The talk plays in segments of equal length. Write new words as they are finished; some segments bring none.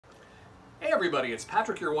everybody, it's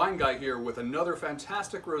Patrick, your wine guy here with another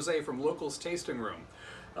fantastic rosé from Locals Tasting Room.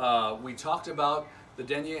 We talked about the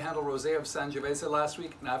Denier Handel Rosé of Sangiovese last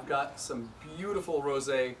week, and I've got some beautiful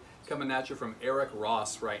rosé coming at you from Eric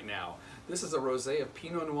Ross right now. This is a rosé of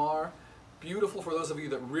Pinot Noir, beautiful for those of you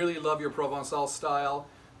that really love your Provençal style.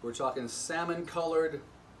 We're talking salmon colored,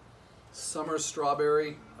 summer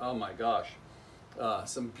strawberry, oh my gosh.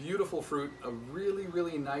 Some beautiful fruit, a really,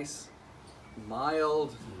 really nice,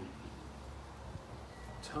 mild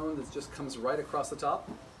tone that just comes right across the top.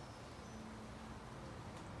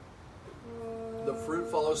 The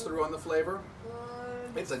fruit follows through on the flavor.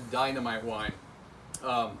 It's a dynamite wine.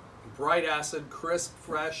 Bright acid, crisp,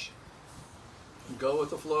 fresh, go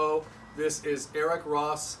with the flow. This is Eric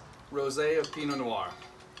Ross Rosé of Pinot Noir.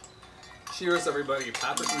 Cheers, everybody.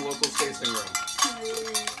 Patrick from Locals Tasting Room.